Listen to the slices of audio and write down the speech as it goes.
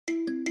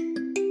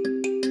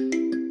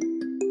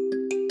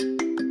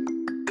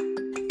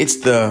It's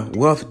the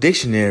Wealth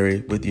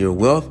Dictionary with your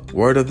wealth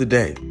word of the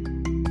day.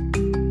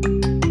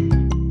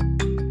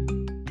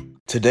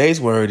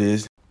 Today's word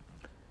is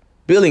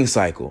billing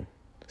cycle,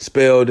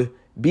 spelled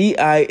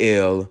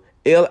BILLINGCYCLE,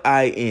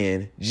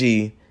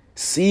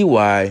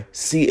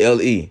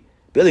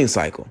 billing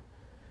cycle,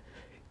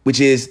 which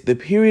is the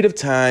period of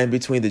time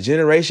between the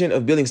generation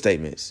of billing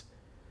statements.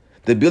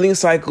 The billing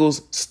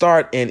cycle's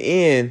start and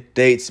end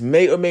dates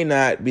may or may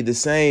not be the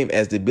same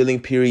as the billing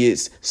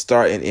period's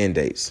start and end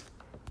dates.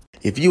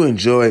 If you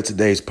enjoyed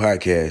today's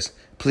podcast,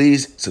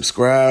 please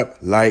subscribe,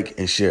 like,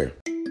 and share.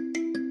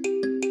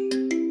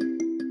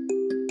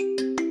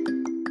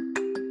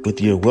 With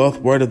your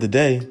wealth word of the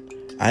day,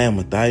 I am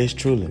Matthias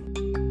Trulin.